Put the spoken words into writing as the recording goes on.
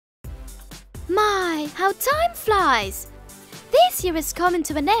My, how time flies! This year is coming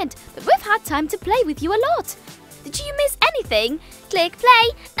to an end, but we've had time to play with you a lot. Did you miss anything? Click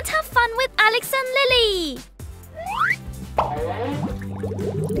play and have fun with Alex and Lily!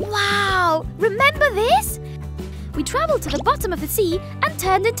 Wow! Remember this? We travelled to the bottom of the sea and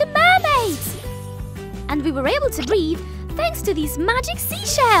turned into mermaids! And we were able to breathe thanks to these magic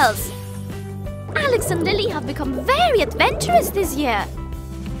seashells! Alex and Lily have become very adventurous this year!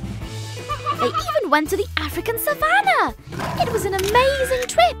 They even went to the African savannah! It was an amazing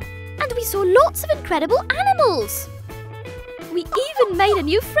trip! And we saw lots of incredible animals! We even made a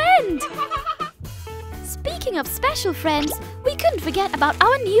new friend! Speaking of special friends, we couldn't forget about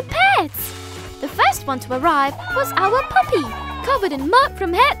our new pets! The first one to arrive was our puppy, covered in mud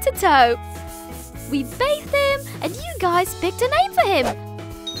from head to toe. We bathed him and you guys picked a name for him.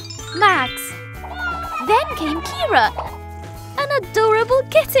 Max. Then came Kira, an adorable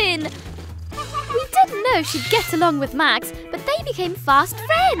kitten. We didn't know she'd get along with Max, but they became fast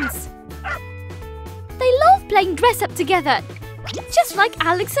friends. They love playing dress-up together, just like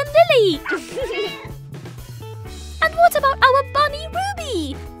Alex and Lily. And what about our bunny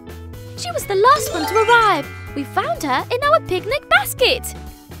Ruby? She was the last one to arrive. We found her in our picnic basket.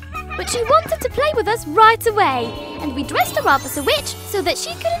 But she wanted to play with us right away, and we dressed her up as a witch so that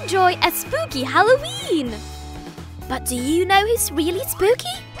she could enjoy a spooky Halloween. But do you know who's really spooky?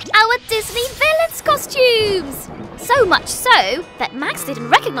 Our Disney villains costumes! So much so that Max didn't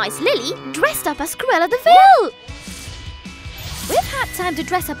recognize Lily dressed up as Cruella de Vil. We've had time to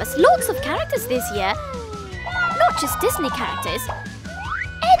dress up as lots of characters this year. Not just Disney characters.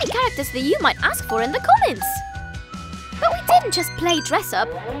 Any characters that you might ask for in the comments. But we didn't just play dress up.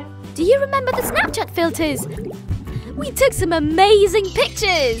 Do you remember the Snapchat filters? We took some amazing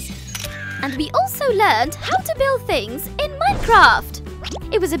pictures. And we also learned how to build things in Minecraft.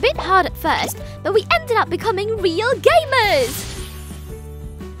 It was a bit hard at first, but we ended up becoming real gamers.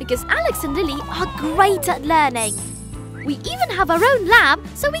 Because Alex and Lily are great at learning. We even have our own lab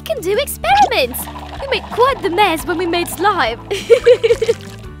so we can do experiments. We made quite the mess when we made slime.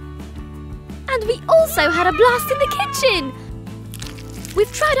 And we also had a blast in the kitchen.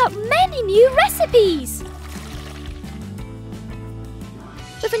 We've tried out many new recipes.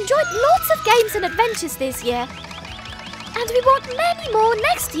 We've enjoyed lots of games and adventures this year. And we want many more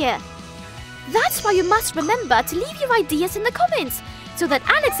next year. That's why you must remember to leave your ideas in the comments so that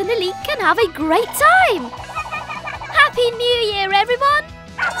Alex and Lily can have a great time. Happy New Year, everyone!